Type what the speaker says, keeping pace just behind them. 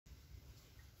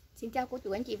Xin chào cô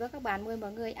chú anh chị và các bạn, mời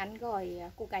mọi người ăn gỏi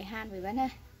củ cải han với Vân ha.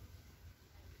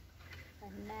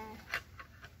 Vân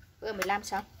vừa mới làm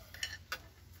xong.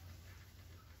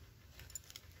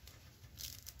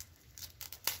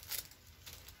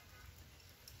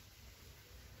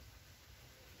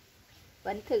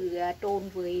 Vân thử trộn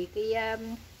với cái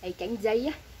chanh giấy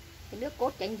á, cái nước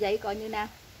cốt chanh giấy coi như nào.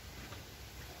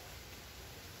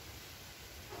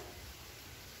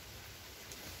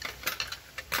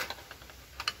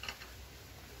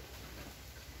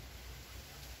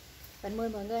 Vân mời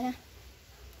mọi người ha.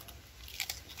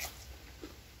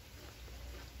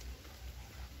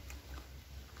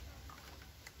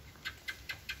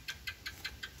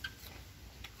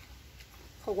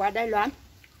 Khổ qua Đài Loan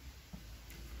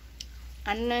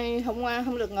ăn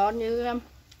không được ngon như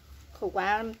khổ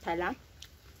qua Thái Lan.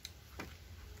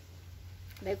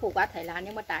 Đấy, khổ qua Thái Lan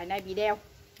nhưng mà trái này bị đeo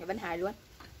thì vẫn hại luôn.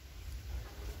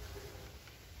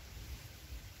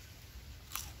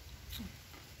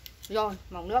 Rồi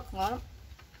mỏng nước ngon lắm.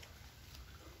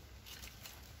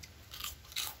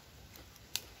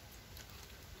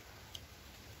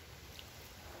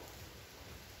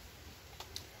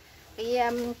 Cái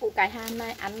củ cải hàn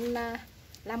này ăn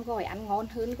làm gỏi ăn ngon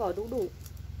hơn gỏi đu đủ.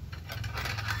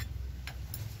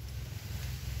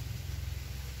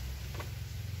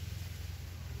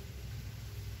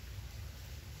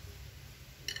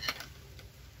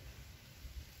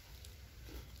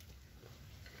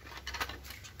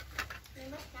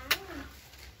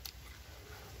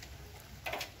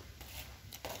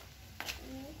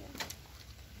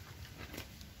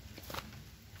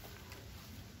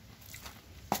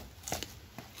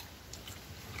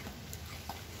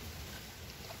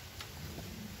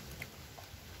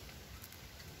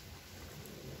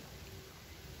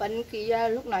 Vẫn khi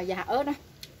lúc nào già ớt á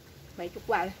mấy chục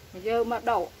quả này giờ mà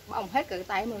đổ bỏng hết cả cái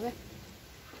tay mọi người.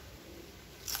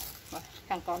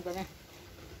 Thằng con rồi nè,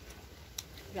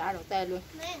 ra đổ tè luôn.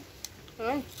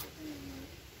 Ơi.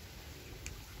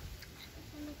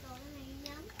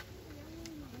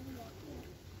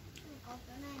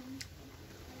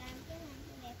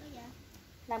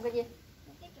 Làm cái gì?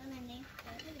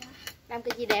 Làm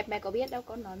cái gì đẹp mẹ có biết đâu,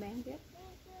 con nói mẹ không biết.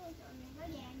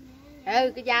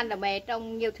 Cái gian là mẹ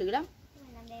trồng nhiều thứ lắm.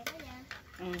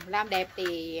 Làm đẹp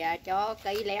thì cho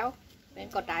cây léo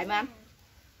nên có trái mà ăn.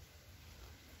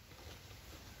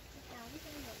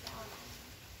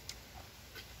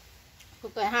 Củ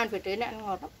cải hàn phía trên này ăn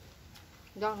ngọt lắm.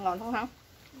 Do ngọt không hả?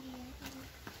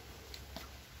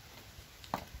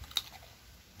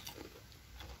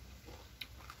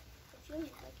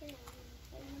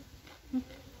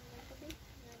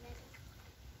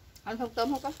 Ăn không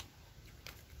tôm không có?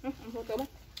 Ăn không tôm không?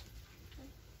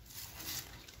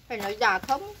 Phải nói già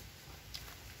không?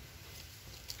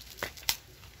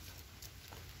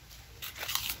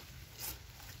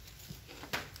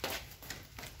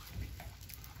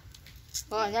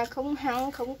 Rồi ra không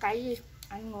hăng không cái gì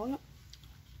ăn ngon lắm.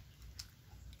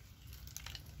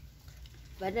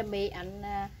 Vậy là mẹ ăn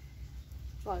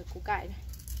gỏi củ cải này.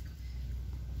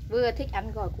 Vừa thích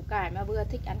ăn gỏi củ cải mà vừa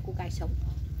thích ăn củ cải sống.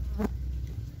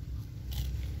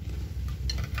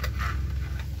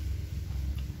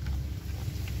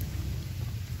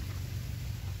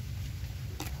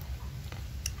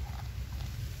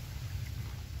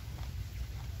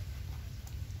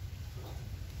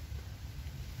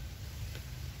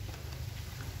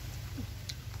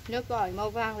 Nước gỏi màu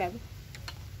vàng đẹp,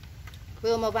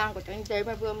 vừa màu vàng của chanh giấy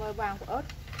mà vừa màu vàng của ớt,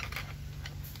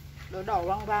 đỏ đỏ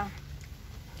vàng vàng.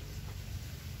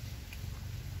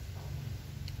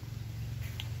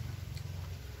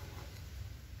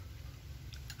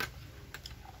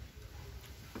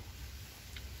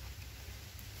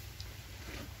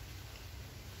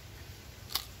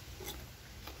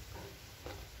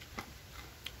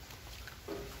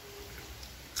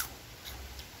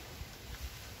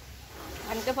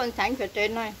 Ăn cái phần sánh phía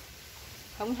trên này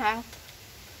không hang,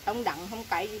 không đắng, không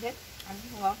cay gì hết, ăn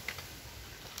ngon.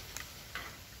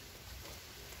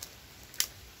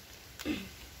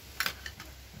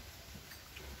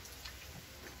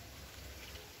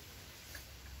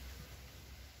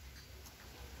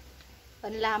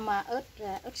 Vẫn làm ớt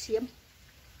xiêm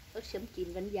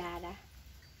chín vẫn già đã.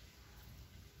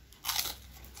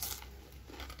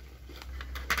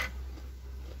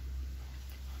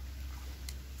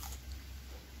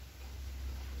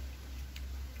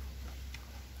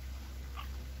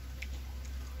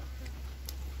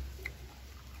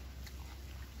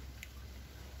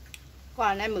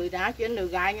 Quả này mới ra chuyên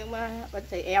được gai nhưng mà vẫn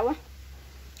thấy éo á,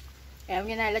 éo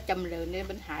như này là chầm lớn nên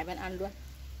vẫn hái vẫn ăn luôn.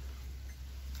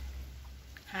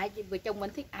 Hai chị vợ chồng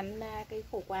vẫn thích ăn cái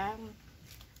khổ qua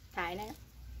Thái này.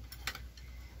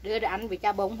 đưa ra ăn với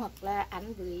chả bông hoặc là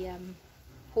ăn với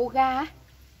hú gà,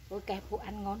 rồi kẹp vô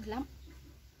ăn ngon lắm,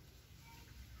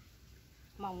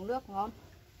 mọng nước ngon.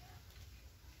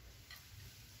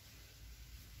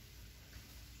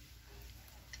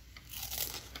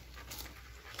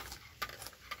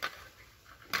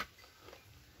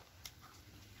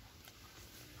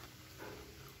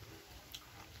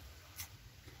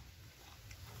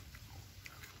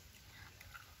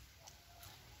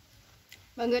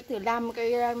 Mọi người thử làm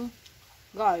cái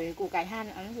gỏi củ cải han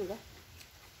ăn thử đó,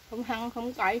 không hăng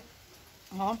không cay,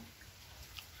 ngon.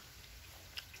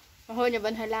 Hơi nhà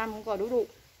Vân hay làm không có đủ đủ,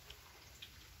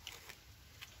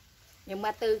 nhưng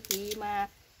mà từ khi mà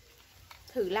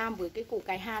thử làm với cái củ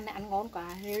cải han này ăn ngon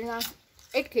quá nên là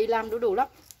ít khi làm đủ đủ lắm.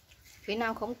 Khi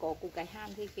nào không có củ cải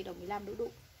han thì khi đó mới làm đủ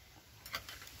đủ.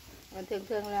 Và thường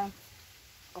thường là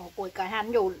có củ cải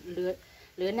han nhiều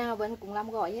lứa nào Vân cũng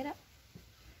làm gỏi hết á,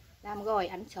 làm gỏi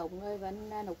ăn sống rồi vẫn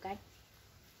nấu canh.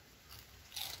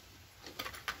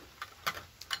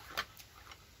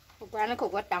 Khổ qua nó khổ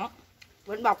quá trắng,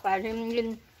 vẫn bọc lại thêm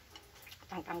nhìn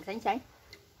trắng trắng xanh xanh.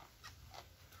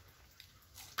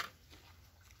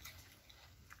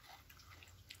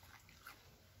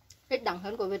 Ít đắng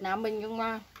hơn của Việt Nam mình nhưng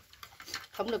mà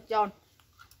không được giòn,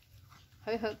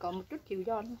 hơi có một chút chịu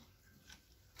giòn.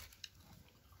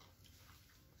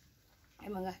 Đây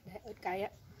mọi người, để ớt cay á.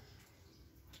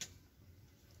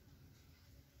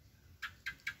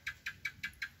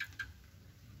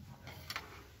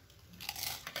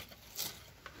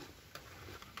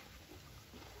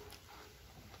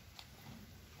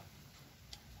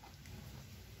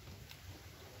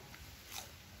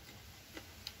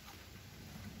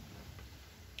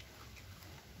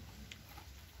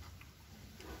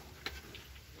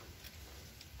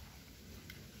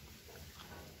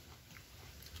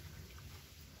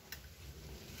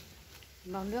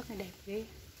 Màu nước này đẹp ghê,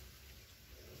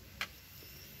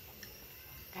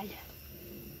 cay.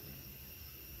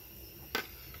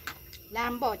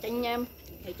 Làm bỏ chanh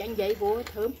cái chanh giấy vô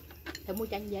thơm, thơm mua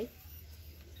chanh giấy.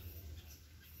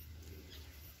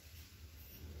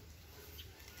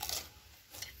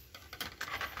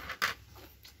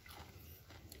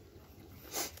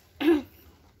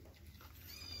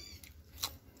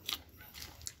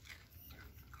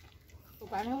 Của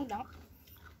bạn nó không đắng,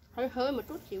 hơi hơi một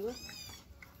chút xíu á.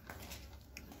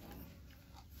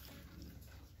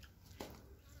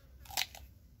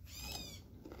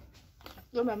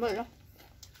 Rồi mà mời đó.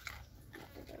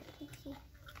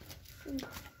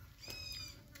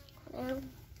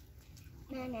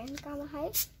 Nè nè con có thấy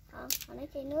họ lấy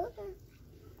chai nước á.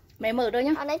 Mẹ mở rồi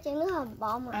nhá. Họ lấy chai nước họ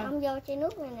bỏ mà ông vô chai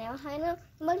nước này nè, thấy nó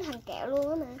mới thành kẹo luôn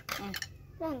á mà.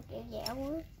 Nó thành kẹo dẻo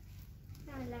luôn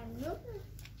á. Làm nước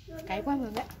Cay quá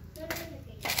mọi người ạ.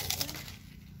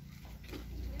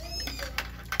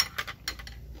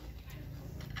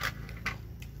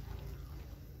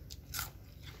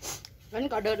 Vẫn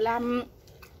có đợt làm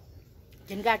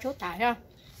trứng gà sốt thải ha,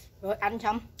 rồi ăn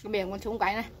xong cái miệng còn sung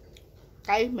cái này,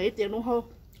 cay mấy tiếng đồng hồ.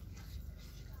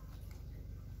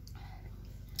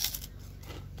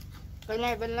 Cái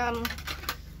này vẫn làm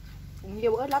cũng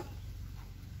nhiều ớt lắm,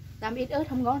 làm ít ớt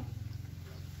không ngon.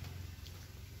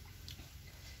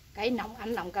 Cái nóng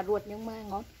ăn nóng cả ruột nhưng mà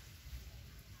ngon.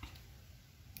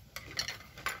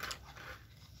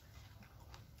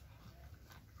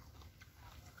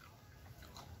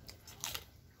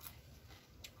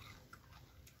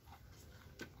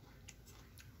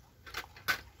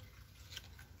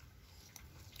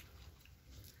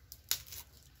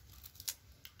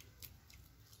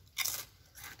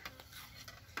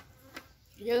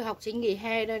 Giờ học sinh nghỉ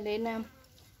hè rồi nên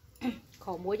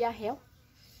khó mua da heo.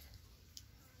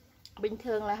 Bình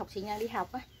thường là học sinh đang đi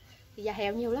học á thì da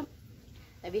heo nhiều lắm,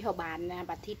 tại vì họ bán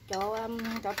thịt cho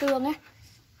trường á,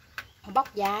 họ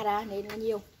bóc da ra nên nó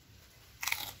nhiều.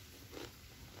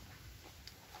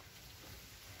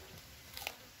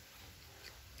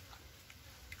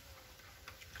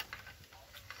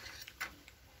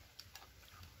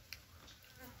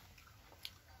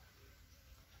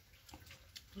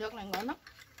 Nước này ngon lắm.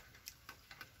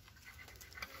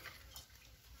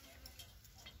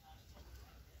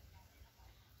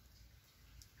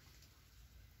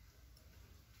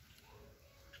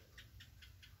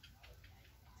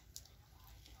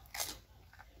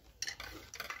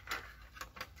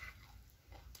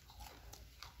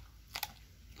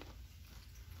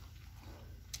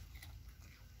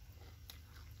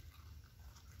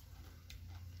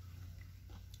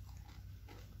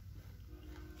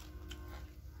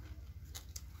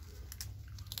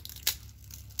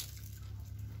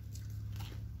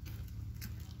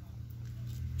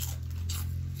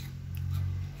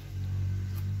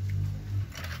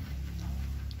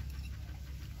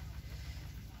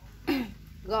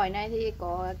 Gỏi này thì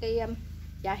có cái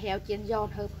da heo chiên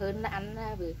giòn hợp hơn là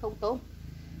ăn với không tôm.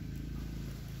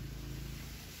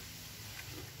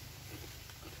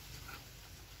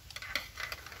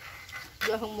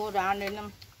 Giờ không mua ra nên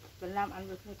vẫn làm ăn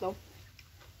với không tôm.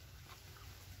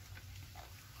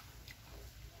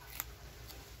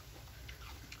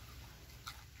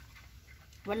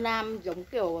 Vẫn làm giống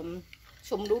kiểu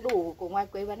súng đu đủ của ngoài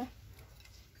quê Vân á.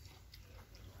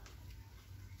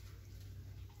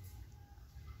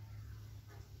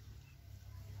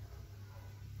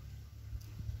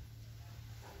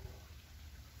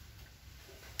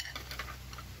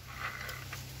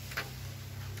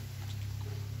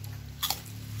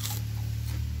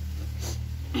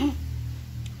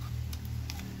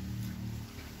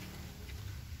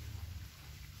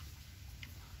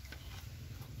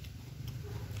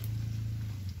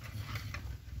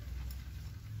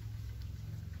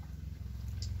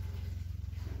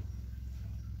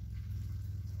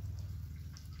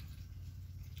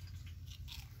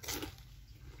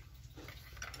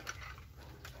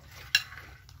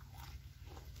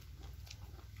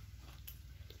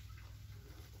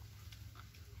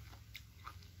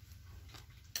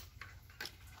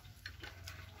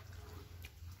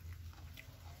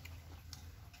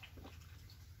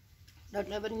 Đợt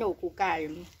này vẫn nhổ củ cải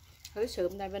hơi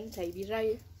sớm này vẫn thấy bị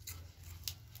rây.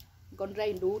 Con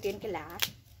rây đú trên cái lá.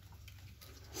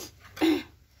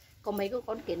 Có mấy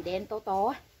con kiến đen to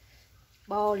to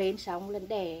bò lên xong lên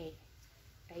đè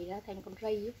đẩy ra thành con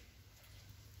rây.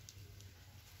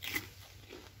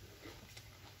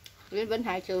 Lên vẫn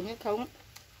hái sớm nhé không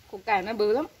củ cải nó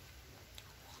bự lắm.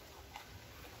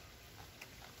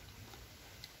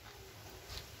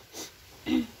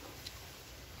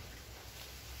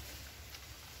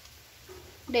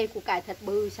 Đây củ cải thật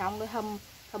bự xong rồi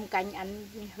hầm canh ăn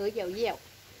hơi dẻo dẻo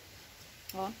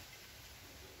ngon.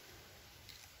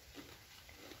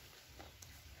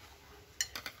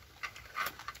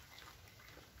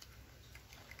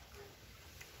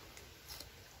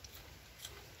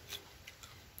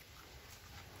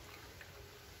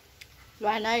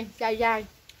 Loài này chai dai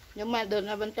nhưng mà đường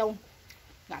là bên trong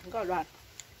ngắn có đoạn.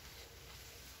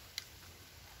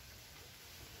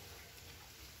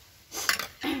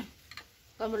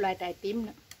 Còn một loài trái tím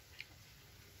nữa.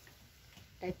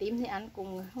 Trái tím thì ăn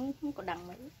cũng không có đắng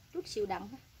mấy, chút xíu đắng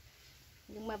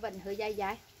nhưng mà vẫn hơi dai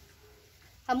dai.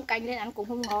 Hầm canh lên ăn cũng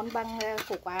không ngon bằng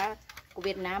củ quả của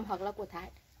Việt Nam hoặc là của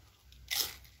Thái.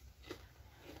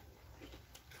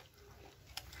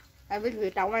 Bên phía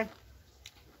trong này,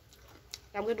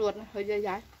 trong cái ruột này, hơi dai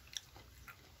dai.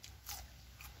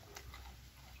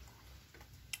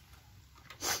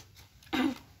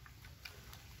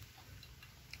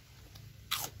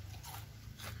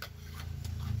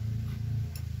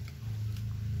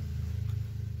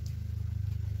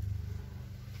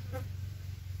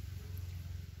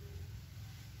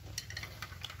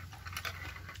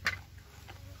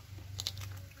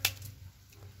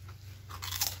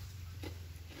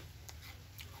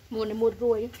 Mùa này mùa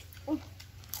ruồi,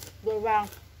 ruồi vàng.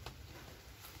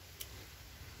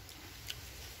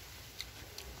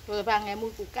 Ruồi vàng nghe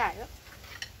mùi củ cải đó.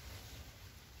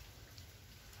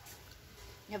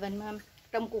 Nhà vẫn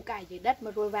trồng củ cải dưới đất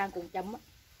mà ruồi vàng cũng chấm á.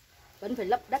 Vẫn phải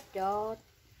lấp đất cho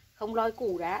không lôi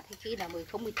củ ra thì khi nào mới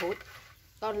không bị thối.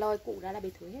 Còn lôi củ ra là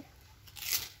bị thối hết.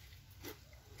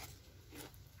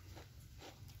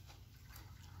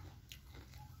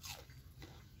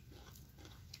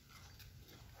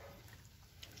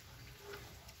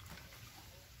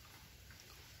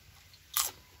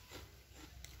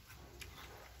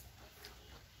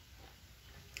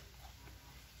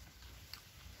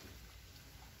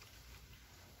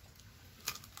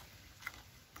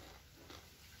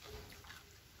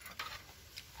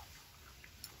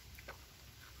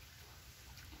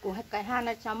 Củ cải han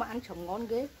là sao mà ăn sống ngon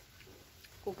ghê.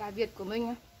 Củ cải Việt của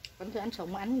mình vẫn ăn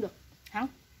sống mà ăn được hả?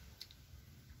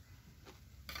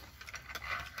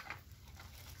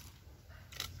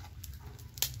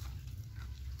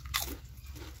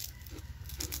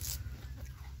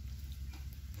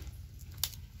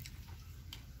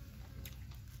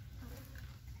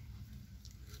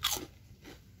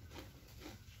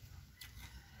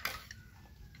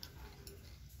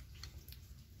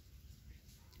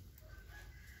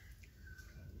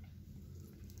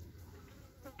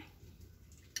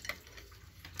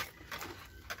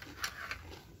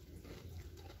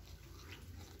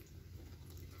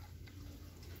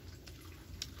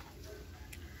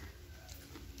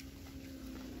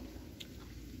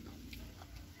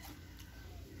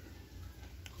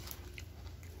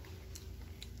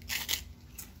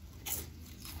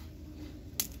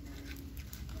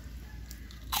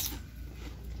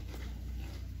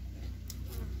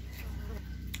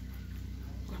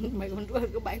 mấy con ruồi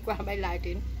cứ bay qua bay lại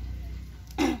trên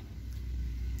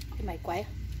cái máy quay.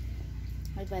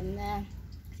 Mình vẫn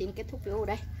xin kết thúc video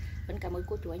đây. Vân cảm ơn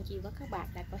cô chú anh chị và các bạn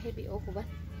đã có hết video của Vân.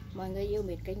 Mọi người yêu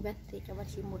mến kênh Vân thì cho Vân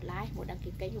xin một like, một đăng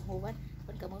ký kênh ủng hộ Vân.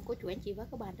 Vân cảm ơn cô chú anh chị và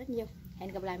các bạn rất nhiều.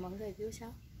 Hẹn gặp lại mọi người video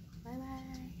sau. Bye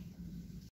bye.